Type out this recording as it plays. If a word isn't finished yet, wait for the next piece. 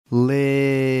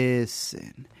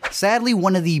Listen. Sadly,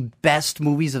 one of the best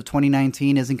movies of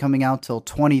 2019 isn't coming out till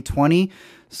 2020,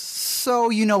 so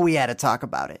we had to talk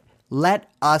about it.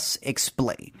 Let us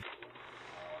explain.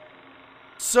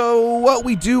 So what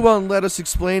we do on Let Us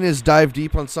Explain is dive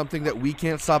deep on something that we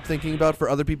can't stop thinking about for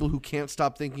other people who can't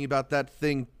stop thinking about that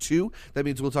thing too. That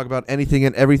means we'll talk about anything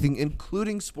and everything,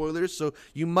 including spoilers, so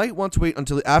you might want to wait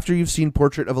until after you've seen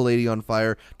Portrait of a Lady on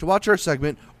Fire to watch our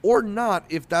segment, or not.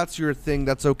 If that's your thing,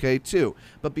 that's okay too.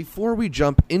 But before we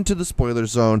jump into the spoiler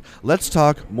zone, let's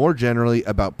talk more generally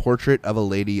about Portrait of a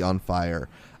Lady on Fire.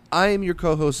 I am your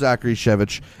co-host, Zachary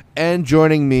Shevich, and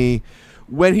joining me,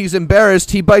 when he's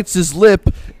embarrassed, he bites his lip.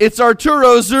 It's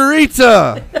Arturo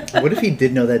Zurita. What if he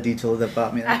did know that detail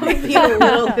about me? I would be a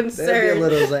little concerned. That'd be a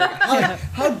little like,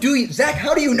 how do you, Zach?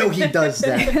 How do you know he does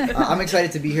that? I'm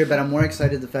excited to be here, but I'm more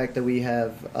excited the fact that we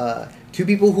have two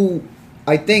people who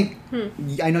I think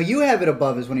I know you have it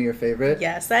above as one of your favorite.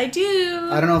 Yes, I do.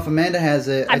 I don't know if Amanda has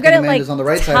it. I've I got think it Amanda's on the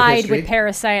right side of tied history. with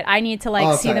Parasite. I need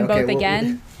to see them both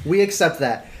again. We accept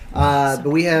that, but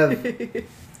we have.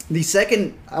 The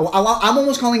second, I'm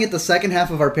almost calling it the second half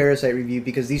of our Parasite review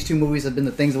because these two movies have been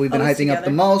the things that we've been hyping up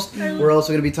the most. We're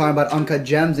also going to be talking about Uncut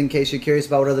Gems in case you're curious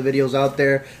about what other videos out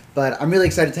there. But I'm really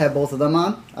excited to have both of them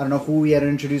on. I don't know who we had to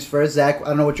introduce first. Zach, I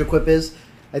don't know what your quip is.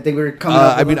 I think we're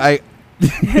coming up.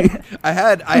 I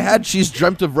had She's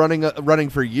Dreamt of Running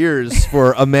for years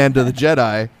for Amanda the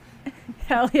Jedi.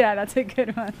 Hell yeah, that's a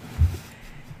good one.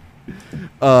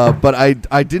 But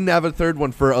I didn't have a third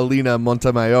one for Alina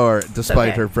Montemayor,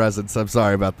 despite her presence. I'm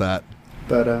sorry about that.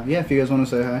 But if you guys want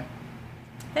to say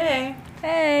hi.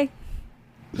 Hey.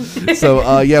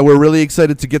 So we're really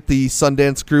excited to get the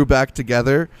Sundance crew back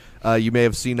together. You may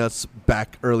have seen us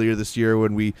back earlier this year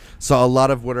when we saw a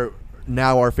lot of what are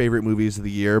now our favorite movies of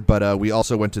the year. But we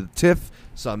also went to the TIFF,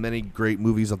 saw many great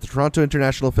movies at the Toronto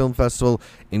International Film Festival,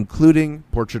 including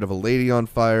Portrait of a Lady on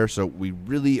Fire. So we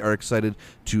really are excited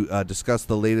to discuss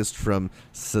the latest from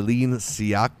Celine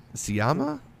Sciamma?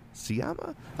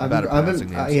 I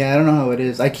don't know how it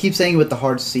is. I keep saying it with the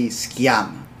hard C,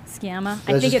 Sciamma.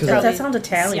 I think it's that sounds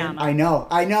Italian. I know.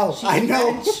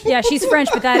 Yeah, she's French,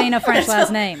 but that ain't a French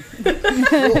last name.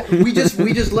 Well, we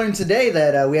just learned today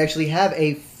that we actually have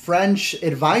a French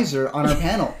advisor on our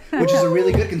panel, which is a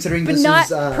really good considering but this not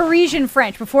is Parisian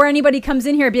French. Before anybody comes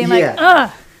in here being like,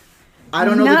 ugh. I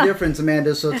don't know the difference,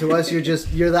 Amanda. So to us,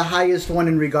 you're the highest one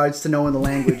in regards to knowing the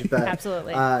language. But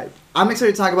absolutely, I'm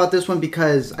excited to talk about this one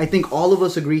because I think all of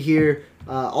us agree here.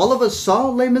 All of us saw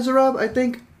Les Miserables. I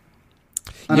think.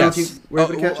 I don't know if you were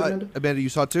able to catch it, Amanda? Amanda, you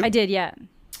saw it too? I did, yeah.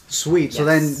 Sweet. Yes. So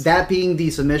then, that being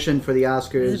the submission for the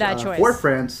Oscars for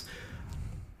France,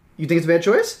 you think it's a bad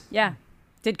choice? Yeah.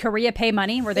 Did Korea pay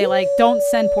money? Were they like, don't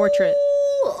send Portrait?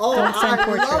 I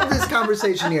love this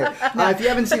conversation here. If you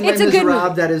haven't seen Les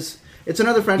Miserables, it's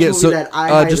another French movie that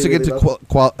I just to really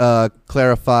get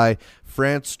clarify,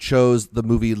 France chose the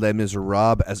movie Les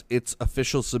Miserables as its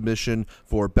official submission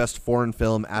for Best Foreign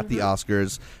Film at the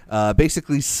Oscars,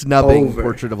 basically snubbing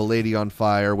Portrait of a Lady on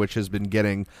Fire, which has been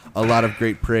getting a lot of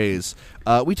great praise.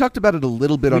 We talked about it a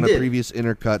little bit on a previous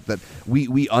intercut that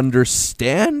we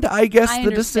understand, I guess,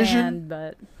 the decision.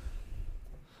 But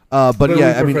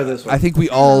yeah, I mean, I think we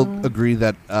all agree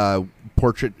that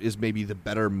Portrait is maybe the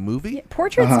better movie. Yeah,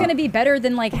 Portrait's going to be better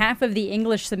than like half of the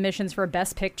English submissions for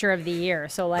Best Picture of the Year.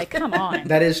 So like, come on.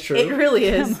 That is true. It really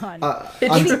is. Come on.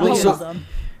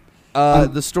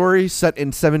 The story set in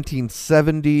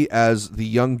 1770 as the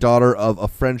young daughter of a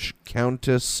French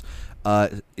countess.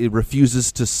 It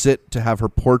refuses to sit to have her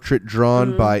portrait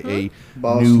drawn by a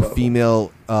new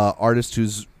female artist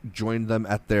who's joined them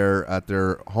at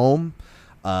their home.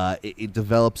 It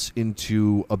develops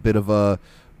into a bit of a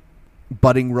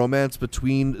budding romance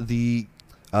between the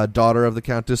daughter of the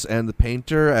countess and the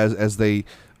painter as they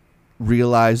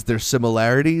realize their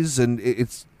similarities, and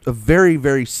it's a very,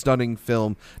 very stunning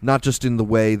film, not just in the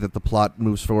way that the plot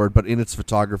moves forward, but in its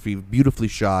photography, beautifully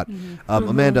shot.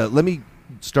 Amanda, let me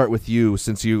start with you,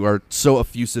 since you are so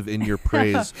effusive in your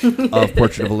praise of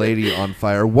Portrait of a Lady on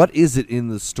Fire. What is it in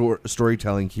the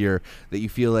storytelling here that you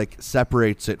feel like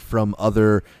separates it from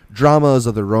other dramas,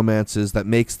 other romances, that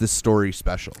makes this story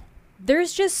special?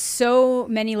 There's just so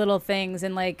many little things,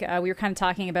 and like we were kind of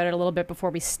talking about it a little bit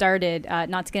before we started,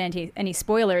 not to get into any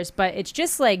spoilers, but it's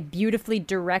just like beautifully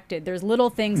directed. There's little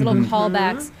things, little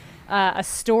callbacks, a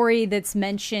story that's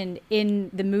mentioned in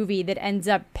the movie that ends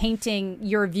up painting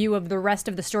your view of the rest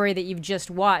of the story that you've just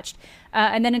watched.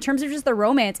 And then in terms of just the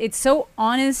romance, it's so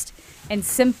honest and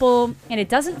simple, and it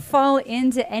doesn't fall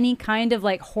into any kind of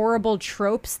like horrible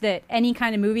tropes that any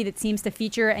kind of movie that seems to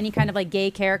feature any kind of like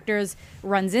gay characters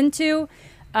runs into.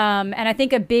 And I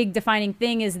think a big defining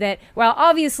thing is that while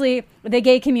obviously the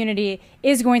gay community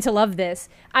is going to love this,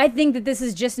 I think that this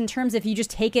is just in terms if you just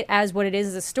take it as what it is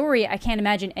as a story, I can't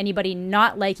imagine anybody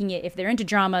not liking it if they're into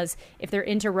dramas, if they're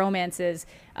into romances.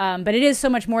 But it is so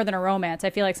much more than a romance. I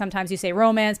feel like sometimes you say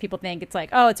romance, people think it's like,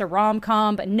 oh, it's a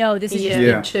rom-com. But no, this is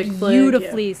just a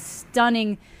beautifully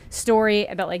stunning story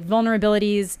about like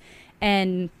vulnerabilities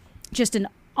and just an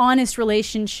honest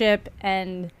relationship.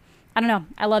 And I don't know,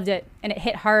 I loved it, and it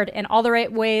hit hard in all the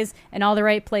right ways and all the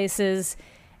right places.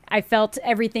 I felt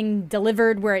everything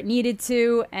delivered where it needed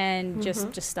to, and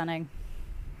just stunning.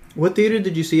 What theater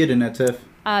did you see it in at TIFF?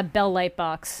 Bell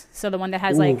Lightbox, so the one that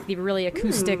has like the really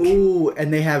acoustic. Ooh,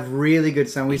 and they have really good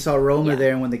sound. We saw Roma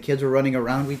there, and when the kids were running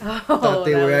around, we thought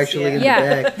they were actually in the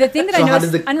back. The thing that I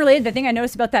noticed, unrelated, the thing I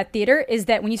noticed about that theater is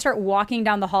that when you start walking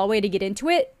down the hallway to get into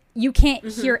it, you can't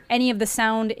hear any of the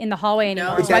sound in the hallway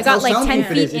anymore. No. So I got like 10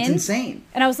 feet in. It's insane.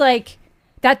 And I was like,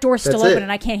 that door's still open and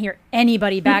I can't hear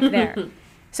anybody back there.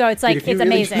 So it's like, it's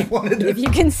amazing. If you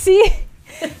can see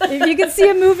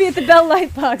a movie at the Bell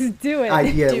Lightbox, do it.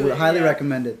 We highly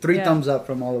recommend it. 3 thumbs up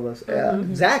from all of us.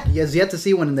 Zach has yet to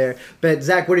see one in there. But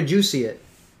Zach, where did you see it?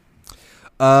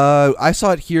 I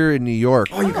saw it here in New York.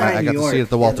 Oh, you got I got to see it at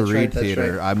the Walter Reed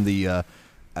Theater. Right. I'm the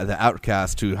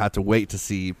outcast who had to wait to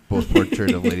see both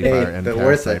Portrait of Lady Fire and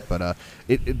Parasite. But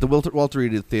the Walter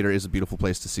Reed Theater is a beautiful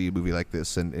place to see a movie like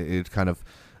this, and it kind of,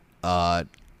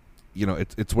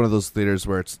 it's one of those theaters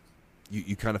where it's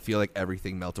you kind of feel like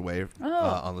everything melt away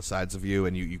on the sides of you,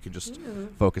 and you can just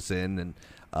focus in. And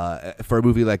for a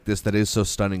movie like this that is so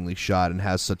stunningly shot and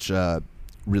has such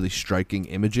really striking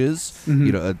images,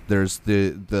 there's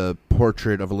the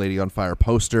Portrait of a Lady on Fire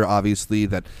poster, obviously,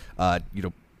 that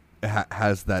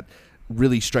has that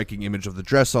really striking image of the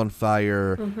dress on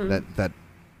fire that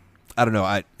I don't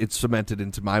know, it's cemented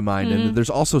into my mind. And there's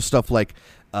also stuff like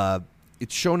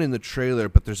it's shown in the trailer,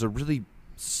 but there's a really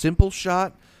simple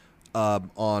shot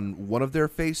on one of their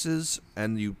faces,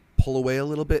 and you pull away a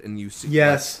little bit and you see we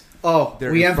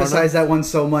emphasize that one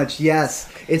so much.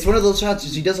 Yes, it's one of those shots.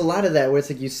 She does a lot of that where it's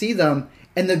like you see them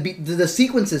and the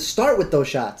sequences start with those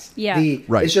shots.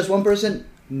 It's just one person.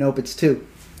 Nope, it's 2.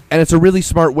 And it's a really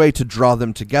smart way to draw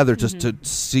them together, just to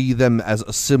see them as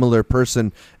a similar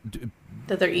person,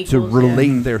 that they're equals, to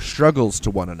relate their struggles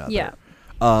to one another. Yeah.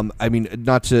 I mean,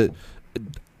 not to.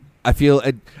 I feel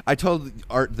I told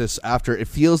Art this after. It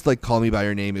feels like Call Me by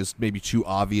Your Name is maybe too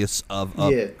obvious of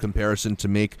a comparison to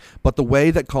make, but the way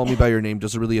that Call Me by Your Name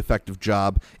does a really effective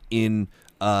job in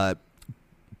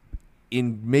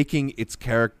making its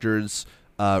characters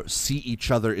see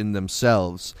each other in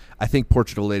themselves, I think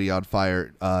Portrait of a Lady on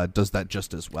Fire does that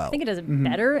just as well. I think it does it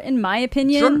better, in my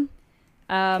opinion. Sure.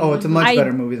 It's a much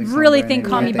better movie than I really think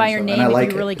Call Me by Your Name,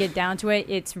 if you really get down to it,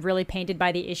 it's really painted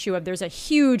by the issue of there's a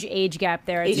huge age gap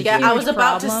there. I was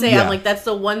about to say, I'm like, that's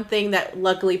the one thing that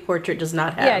luckily Portrait does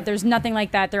not have. Yeah, there's nothing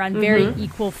like that. They're on very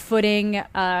equal footing.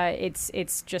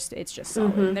 It's just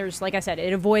solid. There's, like I said,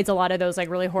 it avoids a lot of those like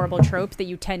really horrible tropes that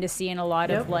you tend to see in a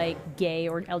lot of like gay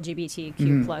or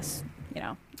LGBTQ plus,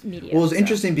 media. Well, it was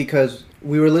interesting because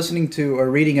we were listening to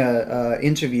or reading a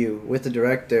interview with the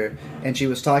director, and she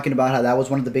was talking about how that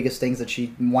was one of the biggest things that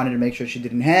she wanted to make sure she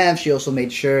didn't have. She also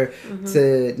made sure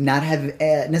to not have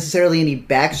necessarily any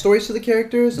backstories to the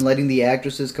characters, and letting the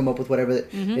actresses come up with whatever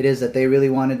it is that they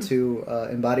really wanted to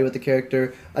embody with the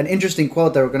character. An interesting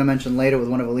quote that we're going to mention later with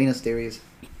one of Alina's theories,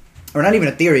 or not even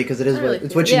a theory because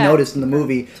it's what she noticed in the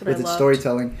movie with its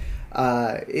storytelling.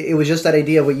 It was just that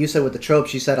idea of what you said with the trope.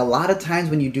 She said a lot of times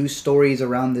when you do stories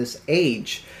around this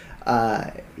age,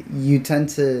 you tend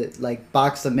to like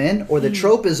box them in, or the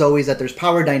trope is always that there's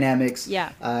power dynamics.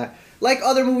 Like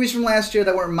other movies from last year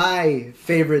that weren't my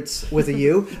favorites with a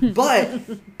U, but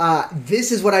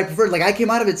this is what I preferred. Like I came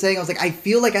out of it saying, I was like, I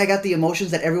feel like I got the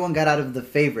emotions that everyone got out of The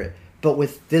Favorite, but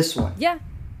with this one. Yeah.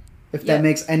 If that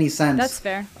makes any sense. That's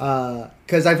fair.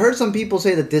 Because I've heard some people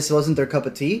say that this wasn't their cup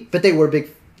of tea, but they were big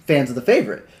fans of The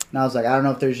Favorite. And I was like, I don't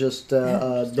know if there's just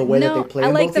the way that they play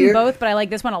them both here. I like them both, but I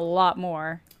like this one a lot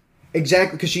more.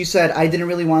 Exactly, because she said, I didn't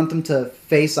really want them to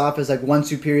face off as like one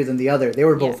superior than the other. They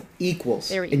were both equals.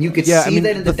 And you could see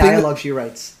that in the dialogue she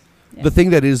writes. The thing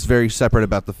that is very separate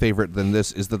about The Favorite than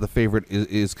this is that The Favorite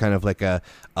is kind of like a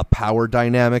power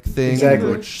dynamic thing,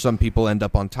 which some people end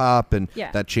up on top, and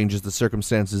that changes the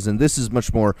circumstances. And this is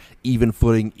much more even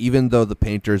footing, even though the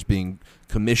painter is being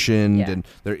commissioned, and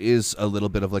there is a little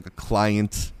bit of like a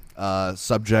client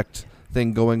subject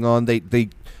thing going on. They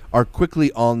are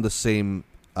quickly on the same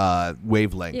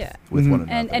wavelength with one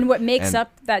another. And what makes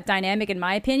up that dynamic, in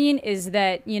my opinion, is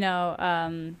that,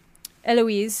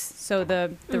 Eloise, so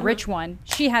the rich one,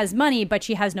 she has money, but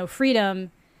she has no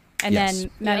freedom And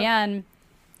then Marianne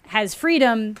has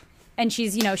freedom, and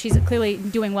she's clearly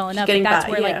doing well enough. Like, that's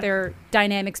where like their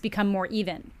dynamics become more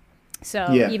even.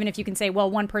 So even if you can say, well,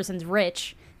 one person's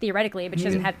rich theoretically, but she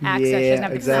doesn't have access, she doesn't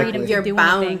have the freedom to do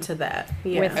anything to that.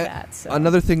 With that. So.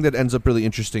 Another thing that ends up really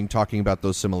interesting, talking about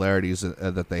those similarities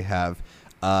that they have,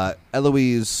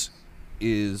 Eloise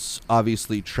is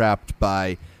obviously trapped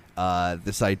by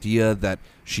this idea that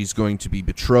she's going to be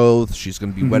betrothed, she's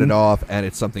going to be wedded off, and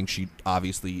it's something she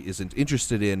obviously isn't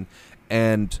interested in.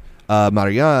 And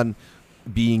Marianne,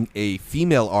 being a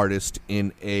female artist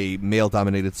in a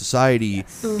male-dominated society,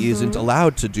 isn't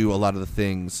allowed to do a lot of the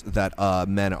things that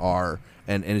men are,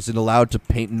 and isn't allowed to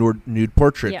paint nude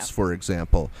portraits, for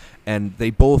example. And they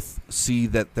both see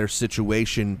that their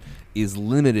situation is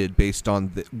limited based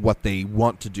on what they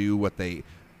want to do, what they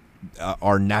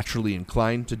are naturally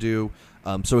inclined to do.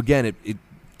 So again, it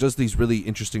does these really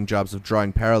interesting jobs of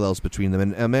drawing parallels between them.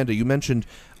 And Amanda, you mentioned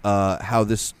how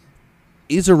this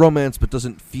is a romance but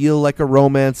doesn't feel like a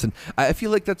romance, and I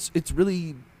feel like it's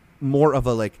really more of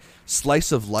a like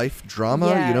slice of life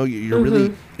drama. You know, you're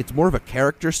really, it's more of a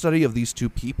character study of these two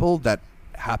people that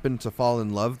happen to fall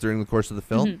in love during the course of the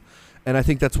film. And I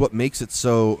think that's what makes it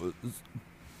so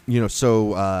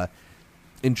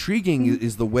intriguing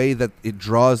is the way that it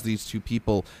draws these two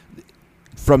people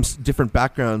from different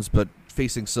backgrounds but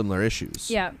facing similar issues.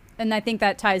 Yeah, and I think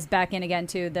that ties back in again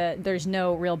to there's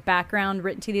no real background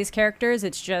written to these characters.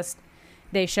 It's just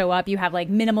they show up. You have like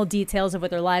minimal details of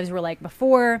what their lives were like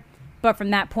before, but from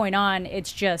that point on,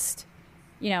 it's just,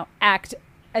 act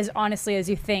as honestly as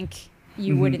you think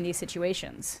you would in these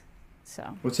situations.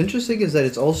 So what's interesting is that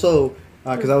it's also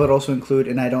because I would also include,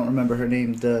 and I don't remember her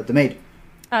name, the maid.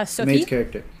 Sophie? The maid's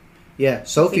character. Yeah,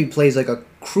 Sophie plays like a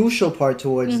crucial part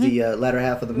towards the latter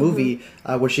half of the movie,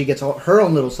 where she gets her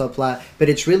own little subplot. But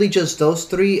it's really just those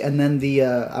three, and then the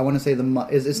I want to say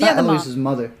it's not Eloise's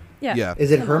mother. Yeah.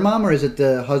 Is it her mom or is it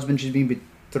the husband she's being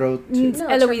betrothed to? It's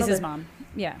Eloise's mom.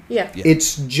 Yeah.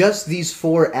 It's just these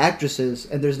four actresses,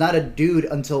 and there's not a dude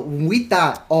until we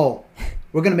thought,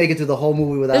 we're gonna make it through the whole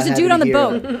movie without. There's a dude on the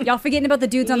boat. Y'all forgetting about the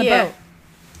dudes on the boat.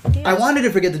 I wanted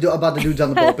to forget about the dudes on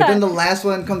the boat, but then the last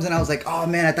one comes in. I was like, "Oh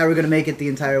man, I thought we were gonna make it the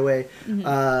entire way."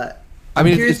 I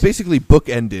mean, it's basically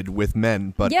bookended with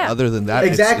men, but other than that,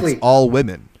 it's all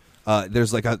women.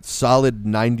 There's like a solid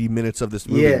 90 minutes of this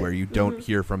movie where you don't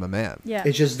hear from a man. Yeah,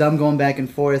 it's just them going back and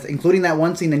forth, including that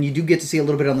one scene. And you do get to see a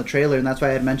little bit on the trailer, and that's why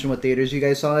I had mentioned what theaters you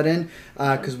guys saw it in.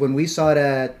 Because when we saw it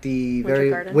at the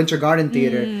Winter Garden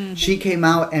Theater, she came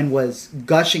out and was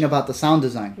gushing about the sound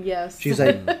design. Yes, she's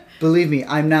like, "Believe me,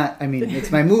 I'm not. I mean,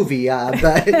 it's my movie,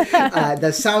 but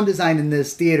the sound design in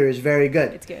this theater is very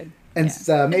good. It's good." And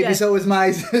maybe so was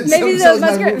my maybe so was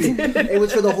my movie. It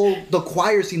was for the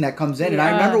choir scene that comes in, and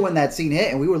I remember when that scene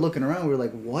hit, and we were looking around, we were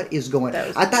like, "What is going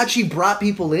on?" I thought she brought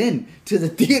people in to the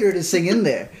theater to sing in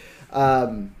there.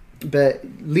 But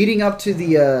leading up to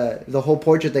the whole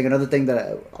portrait thing, another thing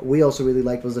that we also really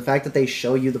liked was the fact that they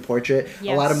show you the portrait.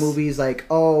 Yes. A lot of movies like,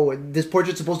 this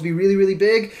portrait's supposed to be really, really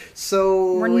big,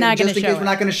 so we're not going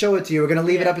to show it to you. We're going to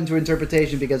leave it up into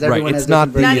interpretation because everyone has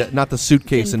different versions. It's not the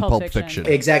suitcase in Pulp Fiction.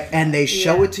 Exactly, and they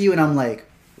show it to you, and I'm like,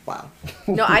 wow.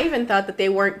 No, I even thought that they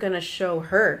weren't going to show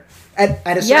her at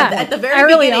the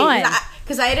very beginning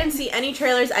because I didn't see any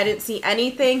trailers. I didn't see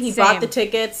anything. He bought the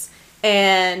tickets.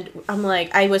 And I'm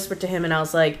like, I whispered to him and I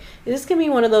was like, is this going to be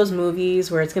one of those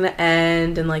movies where it's going to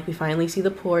end and like we finally see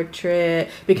the portrait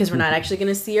because we're not actually going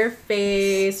to see her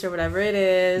face or whatever it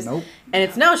is. Nope. And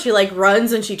it's no, she like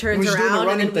runs and she turns around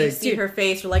and then we see her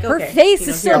face. We're like, okay. Her face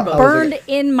is still burned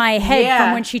in my head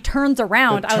from when she turns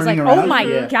around. I was like, oh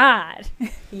my God.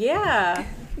 Yeah.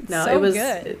 No, so it was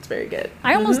good. It's very good.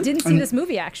 I almost didn't see this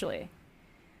movie actually.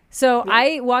 So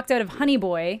I walked out of Honey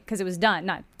Boy because it was done.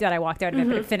 Not that I walked out of it,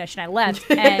 but it finished and I left.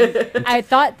 And I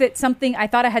thought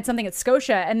I had something at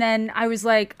Scotia. And then I was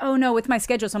like, oh no, with my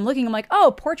schedule. So I'm looking, I'm like,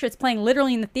 Portrait's playing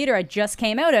literally in the theater I just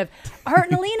came out of. Art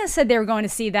and Alina said they were going to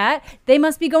see that. They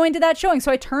must be going to that showing.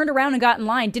 So I turned around and got in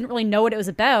line, didn't really know what it was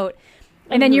about.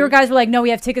 And then you guys were like, no, we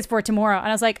have tickets for it tomorrow. And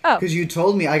I was like, oh. Because you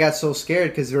told me, I got so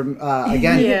scared because,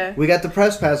 again, we got the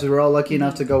press pass. We were all lucky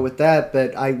enough to go with that.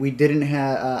 But I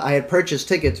had purchased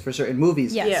tickets for certain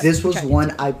movies. Yes. This was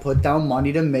one I put down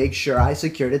money to make sure I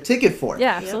secured a ticket for.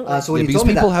 Yeah, absolutely. So when you told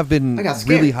me that, people have been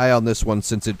really high on this one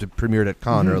since it premiered at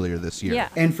Cannes earlier this year. Yeah.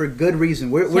 And for good reason.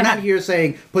 We're not here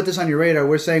saying, put this on your radar.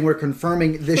 We're saying we're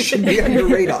confirming this should be on your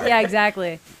radar. Yeah,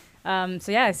 exactly.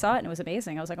 I saw it and it was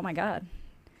amazing. I was like, oh my God.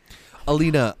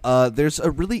 Alina, there's a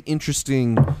really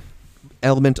interesting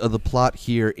element of the plot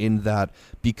here in that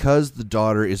because the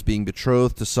daughter is being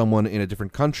betrothed to someone in a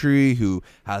different country who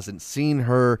hasn't seen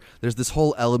her, there's this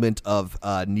whole element of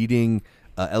needing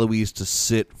Eloise to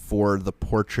sit for the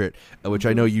portrait, which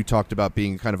I know you talked about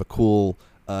being kind of a cool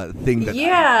thing that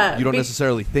you don't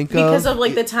necessarily think because of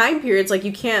like the time periods. Like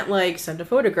you can't like send a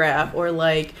photograph or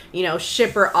like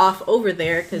ship her off over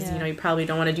there because you probably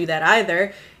don't want to do that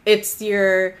either. It's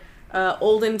your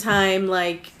olden time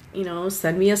like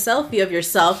send me a selfie of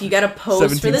yourself. You got to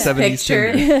pose for this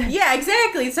picture. Yeah,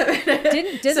 exactly.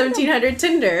 1700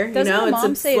 Tinder.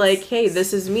 It's like, hey,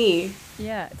 this is me.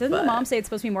 Yeah. Doesn't the mom say it's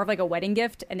supposed to be more of like a wedding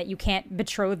gift and that you can't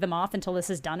betroth them off until this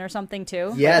is done or something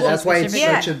too? Yeah, that's why it's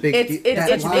such a big deal.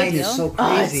 That line is so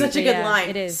crazy. Oh, it's such a good line.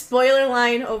 It is. Spoiler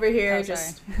line over here,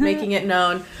 just making it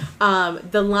known.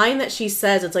 The line that she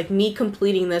says, it's like me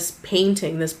completing this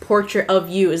painting, this portrait of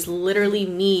you is literally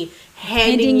me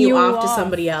handing you off to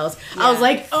somebody else. Yeah. I was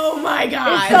like, oh my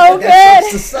god,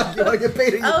 it's so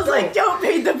good. I was like, don't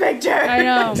paint the picture. I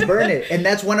know. Burn it. And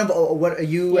that's one of what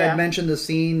you had mentioned, the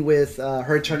scene with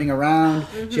her turning around.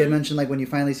 She had mentioned like when you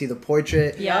finally see the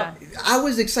portrait. Yeah. I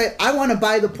was excited. I want to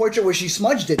buy the portrait where she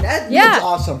smudged it. That looks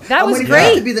awesome. That was great.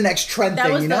 That to be the next trend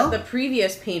that thing, was the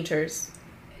previous painters.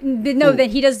 No,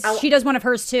 that he does. She does one of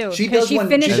hers too. She does one.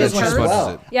 She does one as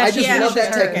well. Yeah, I just love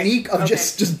that technique of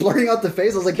just blurring out the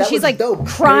face. I was like, that was like dope.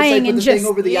 crying and just thing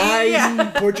over the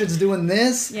eyes. Portraits doing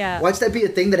this. Yeah. Watch that be a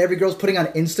thing that every girl's putting on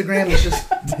Instagram. It's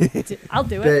just. I'll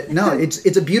do it. But no,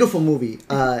 it's a beautiful movie.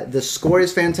 The score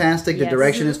is fantastic. The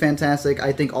direction is fantastic.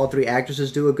 I think all three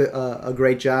actresses do a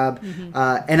great job.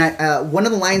 And one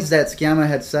of the lines that Sciamma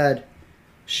had said,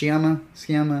 Celine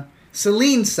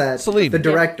said, the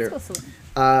director.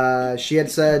 She had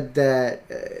said that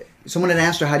someone had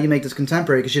asked her, how do you make this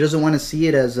contemporary? Because she doesn't want to see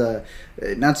it as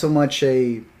not so much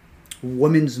a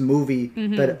women's movie,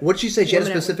 but what did she say? She had a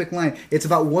specific line. It's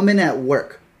about women at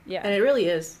work. Yeah, and it really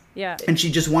is. Yeah. And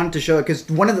she just wanted to show it because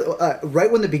one of the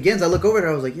right when it begins, I look over at her,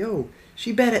 I was like, yo,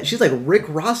 she badass. She's like Rick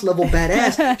Ross level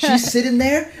badass. She's sitting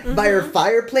there by her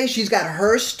fireplace. She's got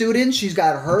her students. She's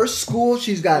got her school.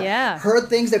 She's got her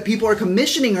things that people are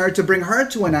commissioning her to bring her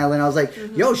to an island. I was like,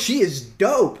 yo, she is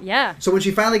dope. Yeah. So when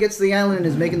she finally gets to the island and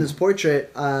is making this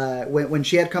portrait, when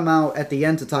she had come out at the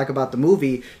end to talk about the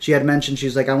movie, she had mentioned,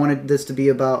 she's like, I wanted this to be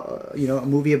about, a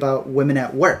movie about women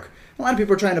at work. A lot of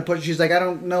people are trying to push. She's like, I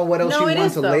don't know what else she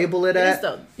wants to label it at.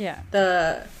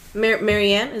 The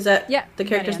Marianne, is that the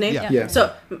character's name? Yeah.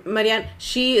 So Marianne,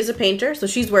 she is a painter, so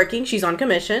she's working. She's on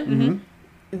commission.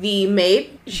 The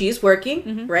maid, she's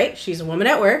working, right? She's a woman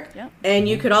at work. And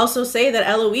you could also say that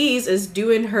Eloise is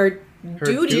doing her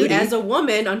duty as a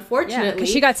woman, unfortunately. Because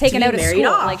she got taken out of school.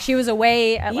 Like she was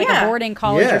away at like a boarding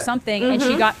college or something, and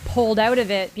she got pulled out of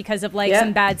it because of like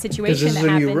some bad situation that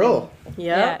happened. This is a new role.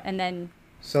 And then.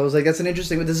 So I was like, that's an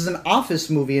interesting. This is an office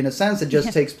movie in a sense. It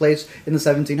just takes place in the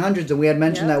 1700s, and we had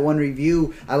mentioned that one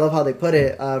review. I love how they put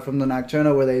it from the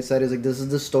Nocturno, where they said, "Is like this is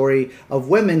the story of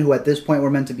women who at this point were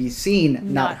meant to be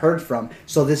seen, not heard from.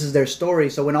 So this is their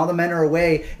story. So when all the men are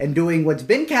away and doing what's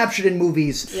been captured in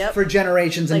movies for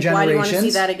generations and generations, why do you want to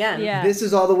see that again? This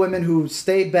is all the women who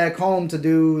stayed back home to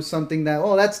do something that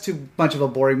that's too much of a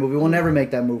boring movie. We'll never make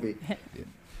that movie.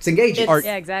 It's engaging.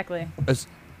 Yeah, exactly.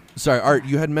 Sorry, Art,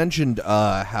 you had mentioned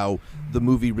how the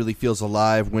movie really feels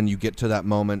alive when you get to that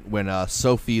moment when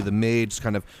Sophie, the maid, just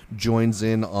kind of joins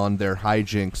in on their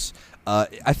hijinks.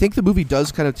 I think the movie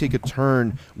does kind of take a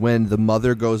turn when the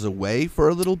mother goes away for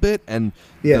a little bit, and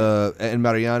and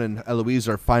Marianne and Eloise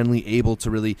are finally able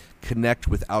to really connect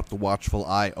without the watchful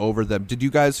eye over them. Did you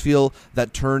guys feel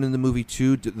that turn in the movie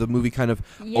too? Did the movie kind of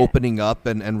opening up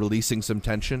and releasing some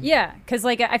tension? Yeah, because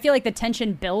like I feel like the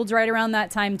tension builds right around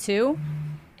that time too.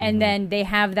 And then they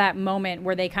have that moment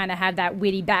where they kind of have that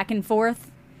witty back and forth.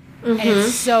 And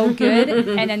it's so good.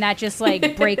 And then that just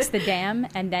like breaks the dam.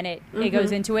 And then it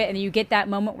goes into it. And you get that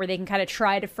moment where they can kind of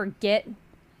try to forget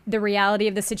the reality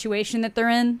of the situation that they're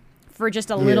in for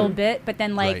just a little bit. But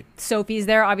then like Sophie's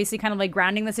there, obviously kind of like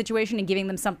grounding the situation and giving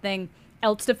them something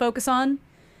else to focus on.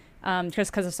 Just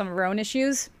because of some of her own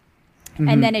issues.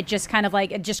 And then it just kind of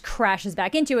like, it just crashes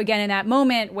back into again in that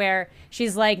moment where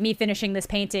she's like, me finishing this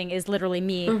painting is literally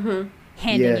me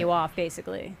handing you off,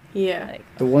 basically. Yeah.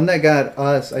 Like, the one that got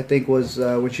us, I think, was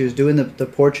when she was doing the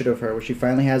portrait of her, where she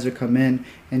finally has her come in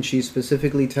and she's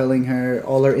specifically telling her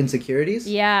all her insecurities.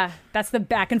 Yeah, that's the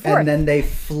back and forth. And then they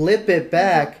flip it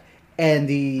back and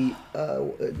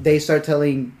they start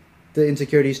telling the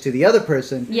insecurities to the other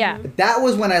person. Yeah. That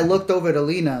was when I looked over at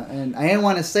Alina, and I didn't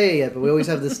want to say it yet, but we always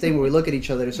have this thing where we look at each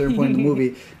other at a certain point in the movie,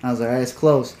 and I was like, all right, it's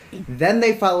close. Then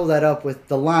they follow that up with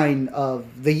the line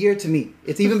of the year to me.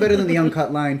 It's even better than the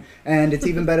uncut line, and it's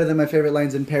even better than my favorite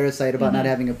lines in Parasite about not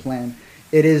having a plan.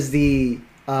 It is the...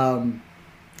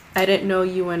 I didn't know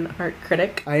you were an art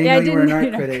critic. I didn't know you were an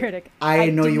art critic. I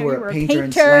didn't know you were a painter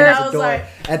and slams the door. Like,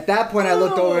 at that point, I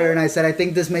looked over and I said, I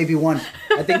think this may be one.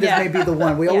 I think this may be the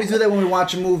one. We always do that when we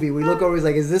watch a movie. We look over, he's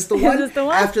like, is this the one?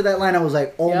 After that line, I was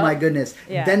like, oh my goodness.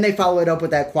 Yeah. Then they follow it up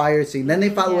with that choir scene. Then they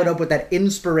follow it up with that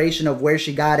inspiration of where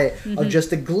she got it, of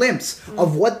just a glimpse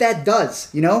of what that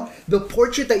does. You know? The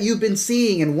portrait that you've been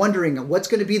seeing and wondering what's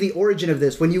going to be the origin of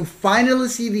this. When you finally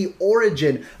see the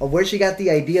origin of where she got the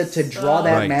idea to draw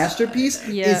that masterpiece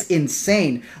is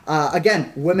insane.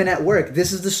 Again, women at work.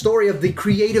 This is the story of the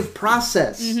creative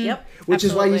process. Yep. Which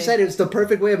is why you said it's the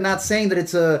perfect way of not saying that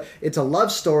it's a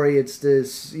love story. It's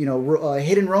this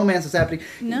hidden romance that's happening.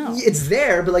 No, it's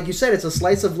there, but like you said, it's a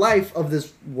slice of life of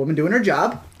this woman doing her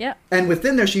job. Yeah, and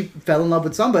within there, she fell in love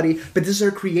with somebody. But this is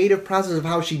her creative process of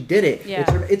how she did it. Yeah,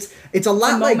 it's a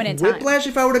lot like Whiplash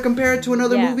if I were to compare it to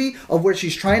another movie of where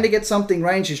she's trying to get something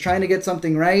right, and she's trying to get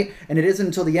something right, and it isn't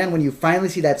until the end when you finally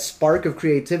see that spark of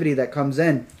creativity that comes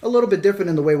in. A little bit different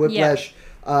in the way Whiplash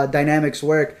dynamics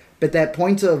work. But that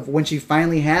point of when she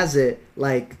finally has it,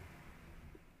 like...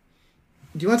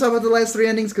 Do you want to talk about the last three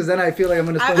endings? Because then I feel like I'm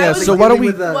going to... Yeah, so why don't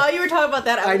we... While you were talking about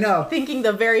that, I was thinking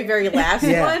the very, very last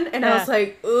one, and I was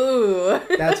like, ooh.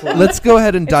 That's why. Let's go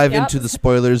ahead and dive into the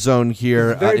spoiler zone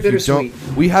here. Very bittersweet.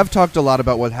 We have talked a lot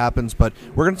about what happens, but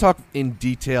we're going to talk in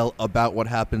detail about what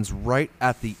happens right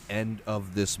at the end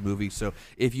of this movie. So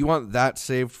if you want that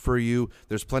saved for you,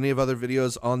 there's plenty of other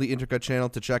videos on the Intercut channel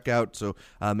to check out, so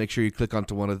make sure you click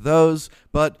onto one of those.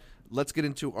 But... let's get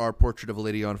into our Portrait of a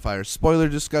Lady on Fire spoiler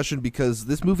discussion, because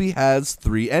this movie has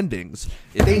three endings,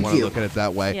 if you want to look at it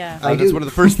that way. Yeah. That's one of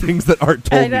the first things that Art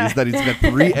told me, is that he's got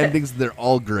three endings and they're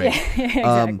all great.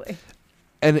 Yeah, exactly.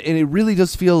 And it really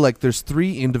does feel like there's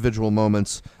three individual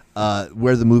moments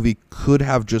where the movie could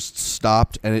have just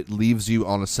stopped and it leaves you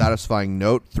on a satisfying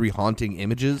note, three haunting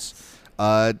images.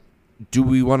 Do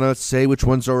we want to say which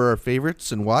ones are our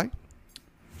favorites and why?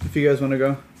 If you guys want to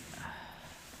go.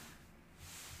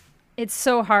 It's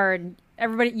so hard.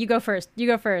 Everybody, you go first.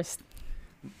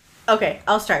 Okay,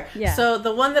 I'll start. Yeah. So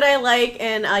the one that I like,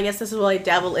 and I guess this is what I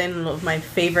dabble in of my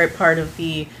favorite part of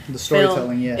the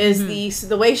storytelling, film, is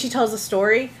the way she tells the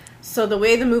story. So the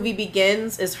way the movie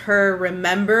begins is her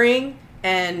remembering,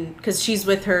 and because she's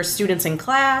with her students in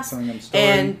class,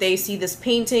 and they see this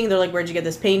painting, they're like, where'd you get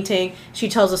this painting? She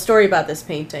tells a story about this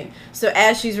painting. So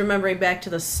as she's remembering back to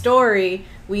the story,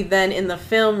 we then in the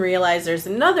film realize there's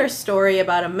another story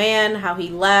about a man, how he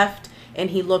left, and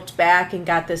he looked back and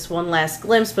got this one last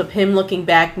glimpse, but him looking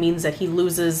back means that he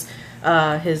loses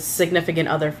his significant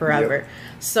other forever. Yep.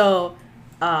 So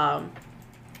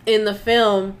in the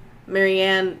film,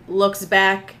 Marianne looks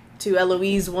back to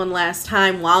Eloise one last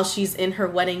time while she's in her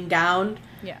wedding gown.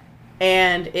 Yeah.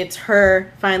 And it's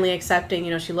her finally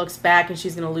accepting, she looks back and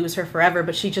she's going to lose her forever,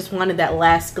 but she just wanted that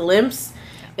last glimpse.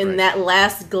 And that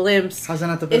last glimpse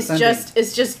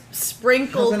is just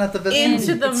sprinkled into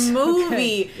the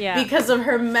movie because of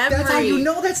her memory. That's how you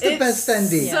know that's the best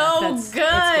ending. So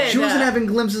good. She wasn't having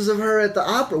glimpses of her at the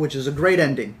opera, which is a great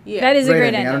ending. Yeah. That is a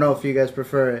great ending. I don't know if you guys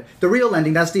prefer it. The real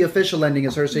ending, that's the official ending,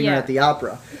 is her seeing her at the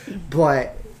opera.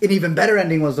 But an even better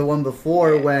ending was the one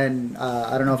before when,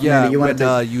 I don't know if you wanted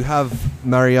to... you have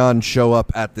Marianne show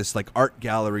up at this art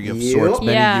gallery of sorts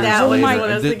many years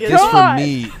later. This for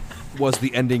me was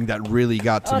the ending that really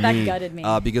got to me. That gutted me.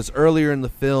 Because earlier in the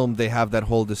film, they have that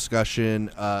whole discussion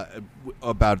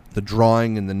about the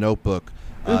drawing in the notebook.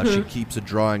 She keeps a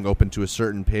drawing open to a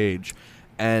certain page.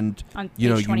 And,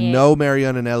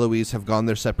 Marianne and Eloise have gone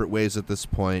their separate ways at this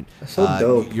point. That's so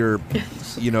dope. You're,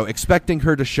 expecting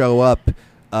her to show up.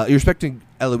 You're expecting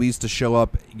Eloise to show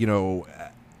up,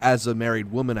 as a married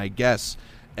woman, I guess.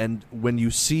 And when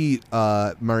you see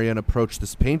Marianne approach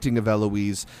this painting of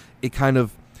Eloise, it kind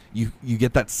of... You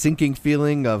get that sinking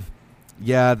feeling of,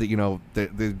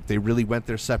 they really went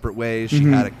their separate ways. She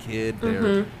had a kid.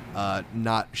 They're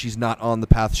she's not on the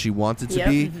path she wanted to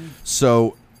be.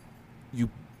 So you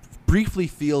briefly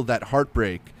feel that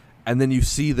heartbreak, and then you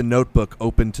see the notebook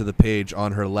open to the page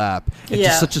on her lap. It's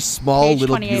just such a small, page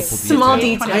little, 28. beautiful detail. Small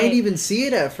detail. I didn't even see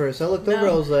it at first. I looked over,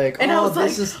 I was like,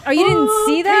 this is... Oh, you didn't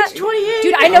see that? Page 28.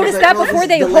 Dude, I noticed that before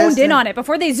they honed in on it.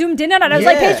 Before they zoomed in on it, I was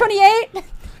like, page 28?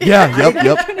 Yeah,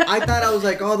 yep. I thought, I was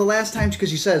like, oh, the last time, because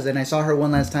she says, and I saw her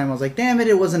one last time, I was like, damn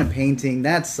it wasn't a painting.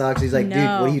 That sucks. He's like, dude,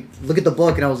 what do you, look at the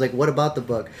book. And I was like, what about the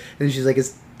book? And she's like,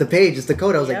 it's the page, it's the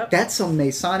code. I was like, that's some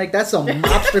Masonic, that's some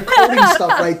mobster coding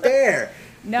stuff right there.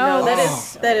 No,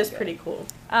 that is pretty cool.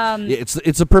 Yeah,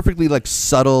 it's a perfectly like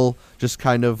subtle, just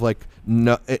kind of like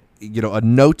a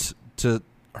note to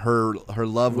her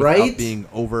love without being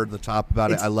over the top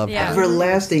about it. I love that.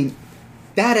 Everlasting.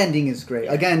 That ending is great.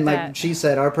 Again, like she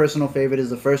said, our personal favorite is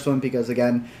the first one because,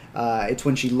 again, it's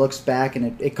when she looks back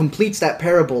and it completes that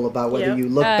parable about whether you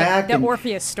look back. The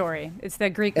Orpheus story. It's the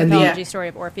Greek mythology story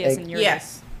of Orpheus and Eurydice.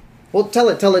 Yes. Well, tell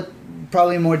it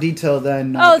probably in more detail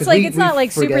than. It's like it's not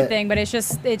like super thing, but it's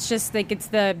just like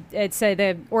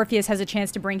the Orpheus has a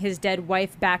chance to bring his dead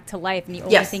wife back to life, and the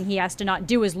only thing he has to not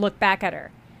do is look back at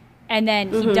her. And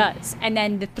then he does. And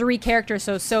then the three characters,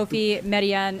 so Sophie,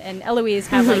 Marianne, and Eloise,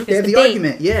 have like this debate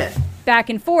argument, back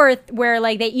and forth, where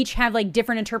like they each have like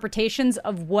different interpretations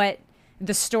of what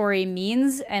the story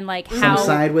means and like how some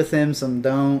side with him, some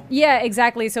don't. Yeah,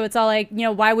 exactly. So it's all like,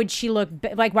 why would he look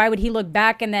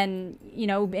back and then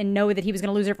and know that he was going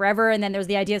to lose her forever? And then there's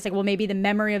the idea, it's like, well, maybe the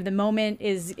memory of the moment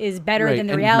is better than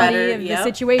the reality of the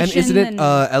situation. And isn't it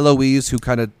Eloise who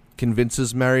kind of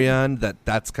convinces Marianne that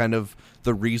that's kind of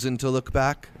the reason to look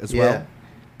back as well?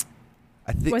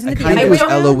 I think it was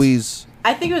Eloise.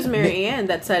 I think it was Marianne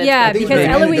that said it. Yeah, because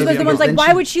Eloise was the one like,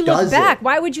 why would she look back?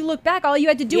 Why would you look back? All you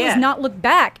had to do was not look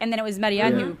back. And then it was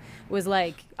Marianne who was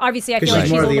like, obviously I feel like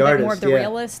she's a little bit more of the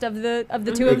realist of the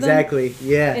two of them. Exactly,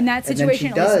 yeah. In that situation,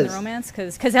 at least in the romance.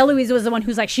 Because Eloise was the one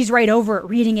who's like, she's right over it,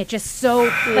 reading it just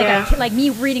so, like me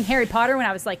reading Harry Potter when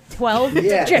I was like 12,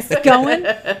 just going.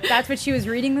 That's what she was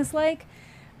reading this like.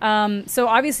 So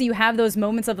obviously you have those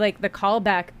moments of like the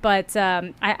callback, but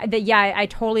I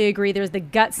totally agree. There's the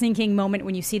gut sinking moment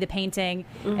when you see the painting,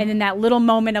 and then that little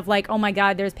moment of like, oh my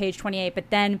God, there's page 28. But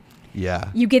then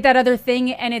you get that other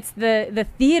thing, and it's the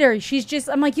theater.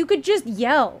 I'm like, you could just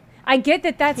yell. I get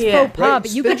that that's faux pas, but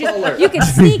you could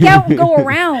sneak out and go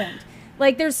around.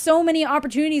 Like there's so many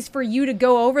opportunities for you to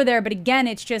go over there, but again,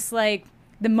 it's just like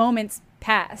the moments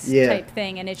pass type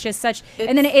thing, and it's just such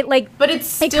and then it like but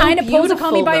it's it kind of pulls a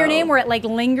Call Me by Your Name where it like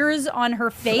lingers on her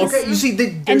face. Okay, you see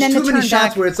there's too many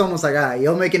shots where it's almost like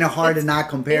you're making it hard to not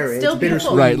compare it. It's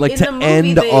bittersweet. Right, like to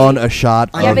end on a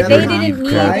shot but they didn't need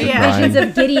visions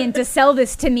of Gideon to sell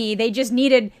this to me. They just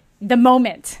needed the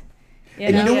moment.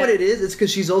 And you know what it is? It's because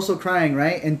she's also crying,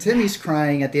 right? And Timmy's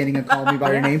crying at the ending of Call Me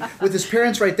by Your Name with his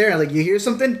parents right there. Like, you hear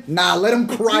something? Nah, let him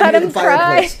cry near the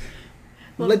fireplace.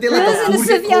 Like they let the food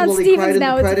get cold while they cried in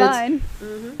the credits.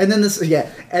 And then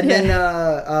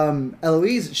then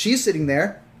Eloise, she's sitting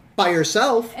there by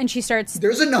herself, and she starts.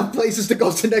 There's enough places to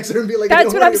go to next to her and be like,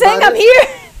 "That's what I'm saying. I'm here.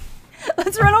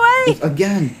 Let's run away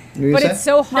again." But it's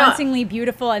so hauntingly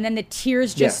beautiful, and then the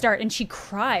tears just start, and she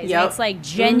cries. And it's like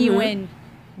genuine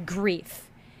grief.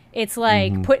 It's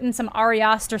like putting some Ari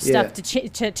Aster stuff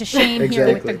to shame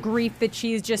here with the grief that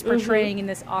she's just portraying in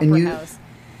this opera house.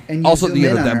 And also,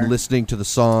 them listening to the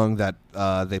song that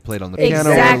they played on the piano.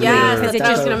 Exactly. Yes, that's what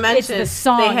I was going to mention. The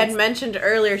song. They had mentioned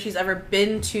earlier she's ever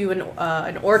been to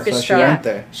an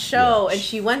orchestra show, and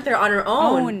she went there on her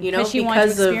own. She wanted to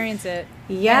experience it.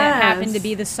 Yeah, it happened to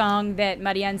be the song that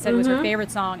Marianne said was her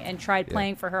favorite song, and tried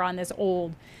playing for her on this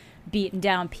old, beaten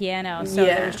down piano. So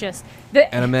there's just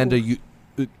and Amanda,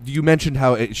 you mentioned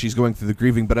how she's going through the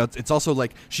grieving, but it's also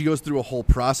like she goes through a whole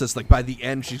process. Like by the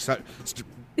end, she starts to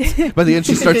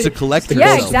collect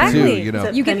herself too.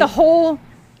 You get the whole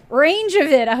range of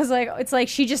it. I was like, it's like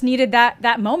she just needed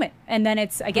that moment, and then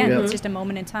it's it's just a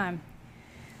moment in time.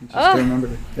 Just remember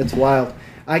it. It's wild.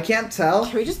 I can't tell.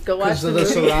 Can we just go watch the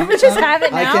movie? Just have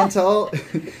it now. I can't tell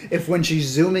if when she's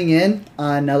zooming in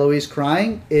on Eloise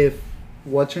crying, if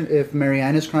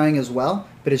Marianne is crying as well,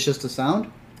 but it's just a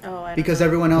sound. Because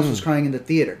everyone else was crying in the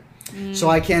theater. So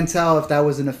I can't tell if that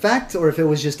was an effect or if it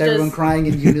was just everyone crying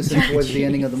in unison towards the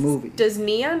ending of the movie. Does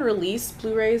Neon release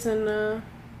Blu-rays and?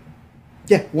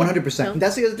 Yeah, 100%. No?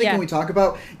 That's the other thing when we talk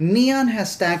about. Neon has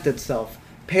stacked itself.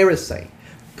 Parasite,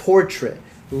 Portrait,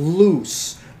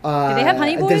 Loose. Do they have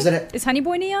Honey Boy? Is Honey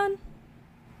Boy Neon?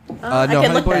 No,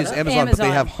 Honey Boy is Amazon, but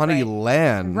they have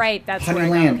Honeyland. Right, that's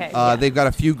Honeyland. Okay, they've got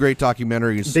a few great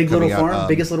documentaries.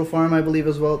 Biggest Little Farm, I believe,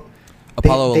 as well.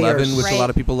 Apollo 11, which a lot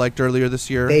of people liked earlier this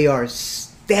year. They are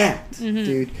stacked,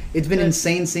 dude. It's been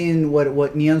insane seeing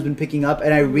what Neon's been picking up,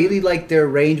 and I really like their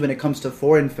range when it comes to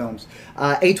foreign films.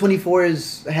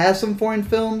 A24 has some foreign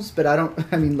films, but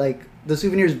The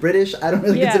Souvenir is British. I don't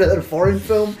really consider that a foreign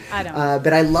film. I don't.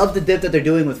 But I love the dip that they're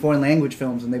doing with foreign language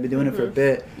films, and they've been doing it for a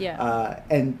bit. Yeah.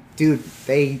 And dude,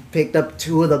 they picked up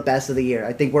 2 of the best of the year.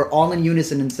 I think we're all in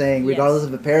unison in saying, regardless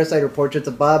of a Parasite or Portraits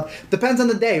of Bob, depends on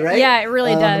the day, right? Yeah, it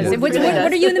really does. What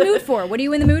are you in the mood for? What are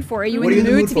you in the mood for? Are you in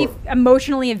the mood to be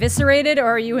emotionally eviscerated, or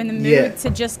are you in the mood to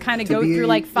just kind of go through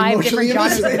like 5 different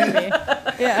genres of movie?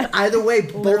 Yeah. Either way,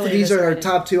 both of these are our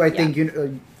top 2. I think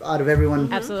out of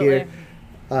everyone here.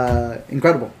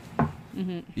 Incredible.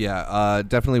 Mm-hmm. Yeah,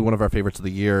 definitely one of our favorites of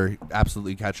the year.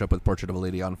 Absolutely catch up with Portrait of a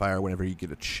Lady on Fire whenever you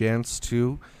get a chance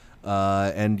to.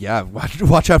 And yeah,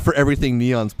 watch out for everything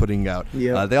Neon's putting out.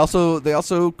 Yeah. They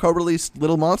also co-released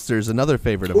Little Monsters, another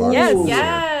favorite of ours.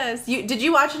 Yes. Did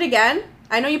you watch it again?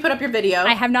 I know you put up your video.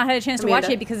 I have not had a chance to watch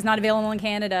it because it's not available in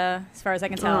Canada, as far as I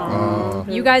can tell.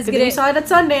 You guys get it. You saw it at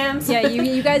Sundance. Yeah,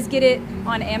 you guys get it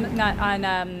on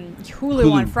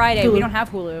Hulu on Friday. We don't have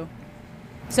Hulu.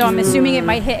 So I'm assuming it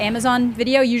might hit Amazon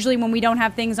Video. Usually when we don't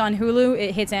have things on Hulu,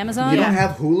 it hits Amazon. You don't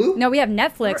have Hulu? No, we have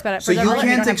Netflix. But so you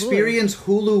can't experience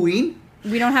Huluween?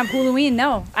 We don't have Huluween,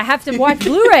 no. I have to watch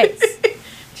Blu-rays.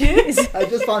 Jeez. I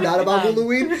just found out about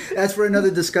Huluween. That's for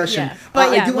another discussion. Yeah.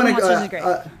 But I do want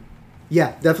to...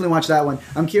 yeah, definitely watch that one.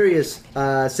 I'm curious,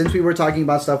 since we were talking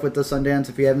about stuff with the Sundance,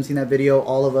 if you haven't seen that video,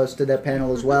 all of us did that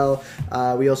panel as well.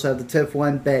 We also have the TIFF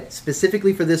one, but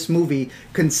specifically for this movie,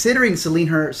 considering Celine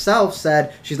herself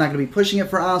said she's not going to be pushing it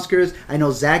for Oscars. I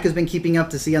know Zach has been keeping up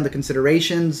to see on the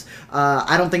considerations.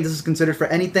 I don't think this is considered for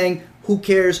anything. Who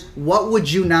cares? What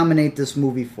would you nominate this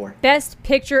movie for? Best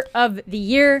Picture of the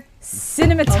Year,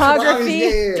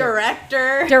 cinematography,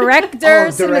 director,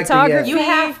 cinematography. You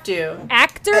have to.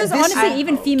 Actors, honestly,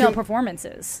 even female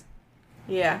performances.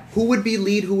 Yeah. Who would be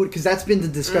lead? Who would? Because that's been the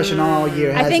discussion all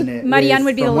year, hasn't it? I think Marianne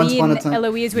would be the lead, and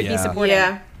Eloise would be supporting.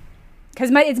 Yeah. Because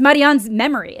it's Marianne's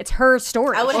memory. It's her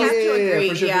story. I would have to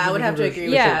agree. I would have to agree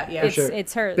with that. Yeah,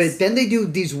 it's hers. But then they do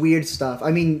these weird stuff.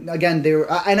 I mean, again, they were,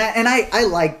 and I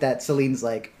like that Celine's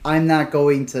like, I'm not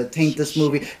going to taint this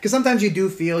movie, because sometimes you do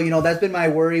feel, that's been my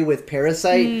worry with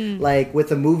Parasite, like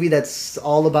with a movie that's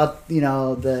all about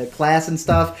the class and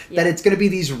stuff, that it's going to be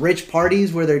these rich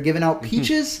parties where they're giving out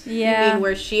peaches. Yeah, you mean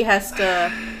where she has to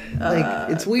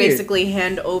it's weird. Basically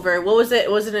hand over. What was it?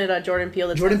 Wasn't it Jordan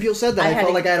Peele? Jordan Peele said that I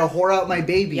felt like I had to whore out my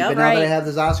baby, but now that I have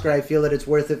this Oscar, I feel that it's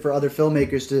worth it for other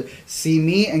filmmakers to see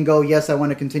me and go, yes, I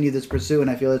want to continue this pursuit, and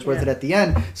I feel it's worth it at the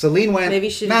end. Celine went, maybe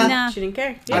she didn't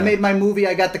care. Yeah. I made my movie.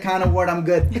 I got the Cannes Award. I'm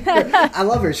good. I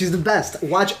love her. She's the best.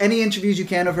 Watch any interviews you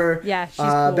can of her. Yeah, she's cool.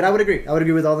 But I would agree.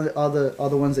 With all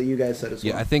the ones that you guys said as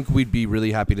well. Yeah, I think we'd be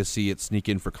really happy to see it sneak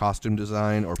in for costume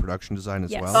design or production design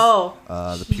as well.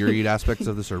 Oh, the period aspects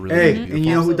of this are really beautiful. And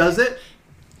you know who does it?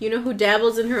 You know who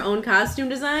dabbles in her own costume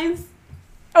designs?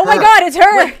 Oh my God, it's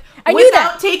her! I knew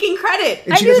that. Without taking credit.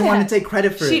 And she doesn't want to take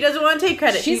credit for it. She doesn't want to take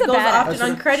credit. She goes often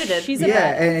uncredited. She's a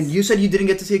badass. And you said you didn't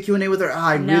get to see a Q&A with her.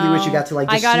 I really wish you got to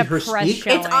just see her speak.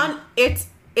 It's on. It's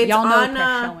Y'all on.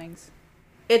 Know showings.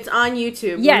 It's on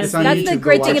YouTube. Yes, that's YouTube. The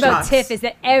great thing about TIFF is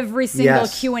that every single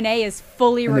Q&A is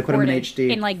fully recorded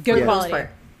in like good quality.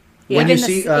 When you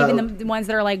see even the ones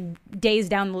that are like days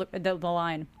down the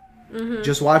line. Mm-hmm.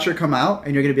 Just watch her come out,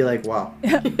 and you're gonna be like, "Wow,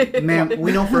 ma'am,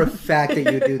 we know for a fact that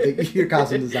you do your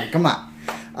costume design. Come on."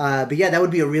 But yeah, that would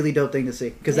be a really dope thing to see,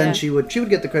 because then she would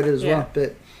get the credit as well.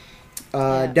 But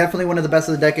definitely one of the best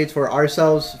of the decades for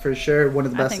ourselves, for sure. One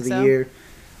of the best of the year.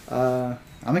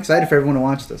 I'm excited for everyone to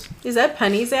watch this. Is that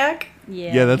Penny, Zach?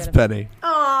 Yeah, that's Penny.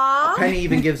 Aww. Penny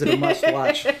even gives it a must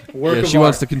watch. She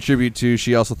wants to contribute too.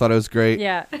 She also thought it was great.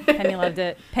 Yeah, Penny loved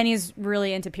it. Penny's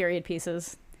really into period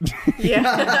pieces.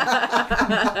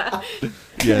 Yeah.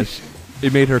 Yes,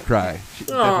 it made her cry. It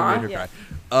definitely made her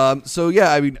cry. So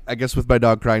yeah, I mean, I guess with my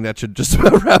dog crying, that should just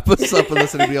about wrap us up.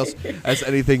 Unless anybody else has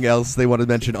anything else they want to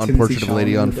mention on Portrait of a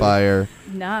Lady on Fire.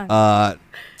 Nah.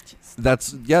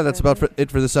 That's about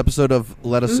it for this episode of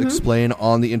Let Us Explain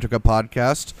on the Intercut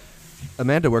Podcast.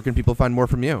 Amanda, where can people find more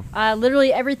from you?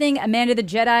 Literally everything. Amanda the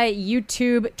Jedi,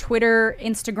 YouTube, Twitter,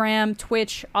 Instagram,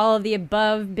 Twitch, all of the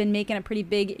above. Been making a pretty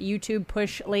big YouTube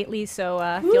push lately, so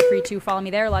feel free to follow me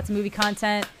there. Lots of movie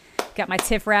content. Got my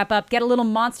TIFF wrap up. Get a little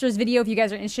Monsters video if you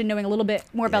guys are interested in knowing a little bit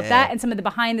more about that and some of the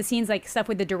behind the scenes, like stuff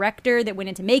with the director that went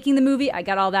into making the movie. I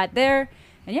got all that there.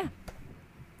 And yeah.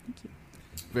 Thank you.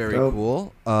 Very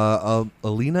cool.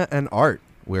 Alina and Art,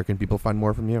 where can people find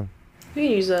more from you? You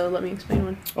can use Let Me Explain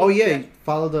one. Oh, yeah.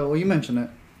 Follow you mentioned it.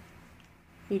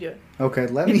 You do it. Okay,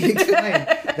 Let Me Explain.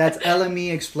 That's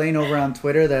LME Explain over on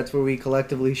Twitter. That's where we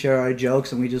collectively share our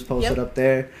jokes, and we just post it up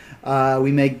there.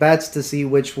 We make bets to see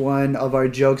which one of our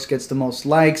jokes gets the most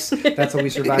likes. That's how we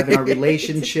survive in our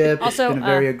relationship. Also, it's been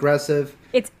very aggressive.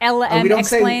 It's LM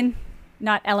Explain.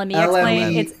 not LME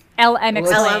Explain. It's LM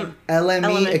Explain.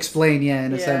 LME Explain,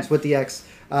 in a sense, with the X.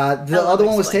 The other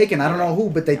one was taken. I don't know who,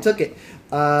 but they took it.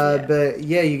 But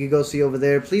yeah, you could go see over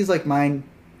there. Please like mine.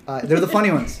 They're the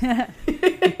funny ones.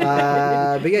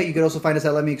 But yeah, you could also find us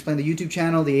at Let Me Explain, the YouTube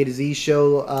channel, the A to Z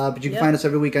show. But you can find us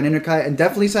every week on Intercut. And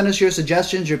definitely send us your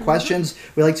suggestions, your questions.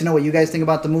 We like to know what you guys think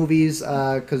about the movies.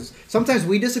 Because sometimes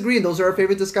we disagree, and those are our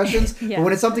favorite discussions. But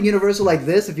when it's something universal like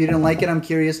this, if you didn't like it, I'm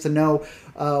curious to know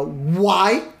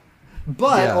why.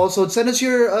 But also send us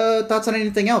your thoughts on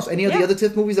anything else. Any of the other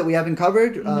TIFF movies that we haven't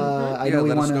covered. I know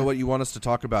let us know what you want us to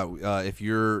talk about. If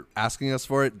you're asking us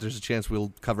for it, there's a chance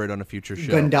we'll cover it on a future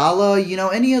show. Gundala,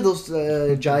 any of those.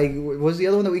 What was the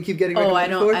other one that we keep getting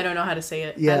recommended for? I don't know how to say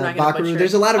it. Yeah, Bakaru.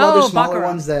 There's a lot of other smaller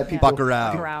ones that people.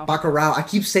 Bacurau. I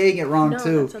keep saying it wrong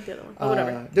too. That's not the other one.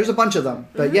 Whatever. There's a bunch of them.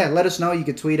 But let us know. You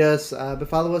can tweet us. But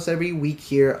follow us every week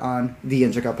here on the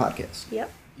Intercut Podcast.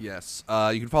 Yep. Yes.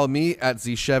 You can follow me at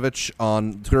Zshevich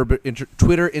on Twitter,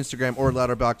 Instagram, or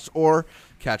Letterboxd, or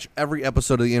catch every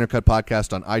episode of the Intercut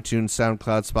Podcast on iTunes,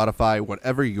 SoundCloud, Spotify,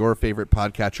 whatever your favorite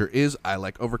podcatcher is. I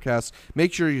like Overcast.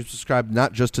 Make sure you subscribe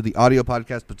not just to the audio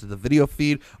podcast, but to the video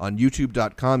feed on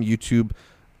youtube.com,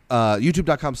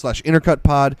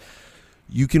 youtube.com/IntercutPod.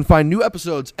 You can find new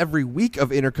episodes every week of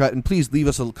Intercut, and please leave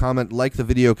us a comment, like the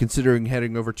video, considering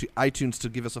heading over to iTunes to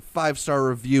give us a 5-star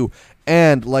review,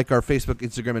 and like our Facebook,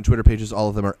 Instagram, and Twitter pages. All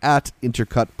of them are at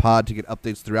Intercut Pod to get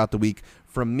updates throughout the week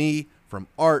from me, from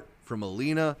Art, from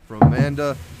Alina, from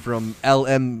Amanda, from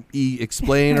LME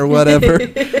Explain or whatever,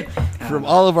 from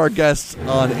all of our guests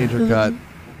on Intercut.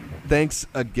 Thanks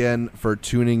again for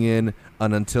tuning in,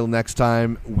 and until next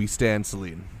time, we stand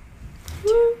Celine.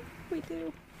 We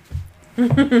do.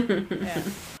 Yeah.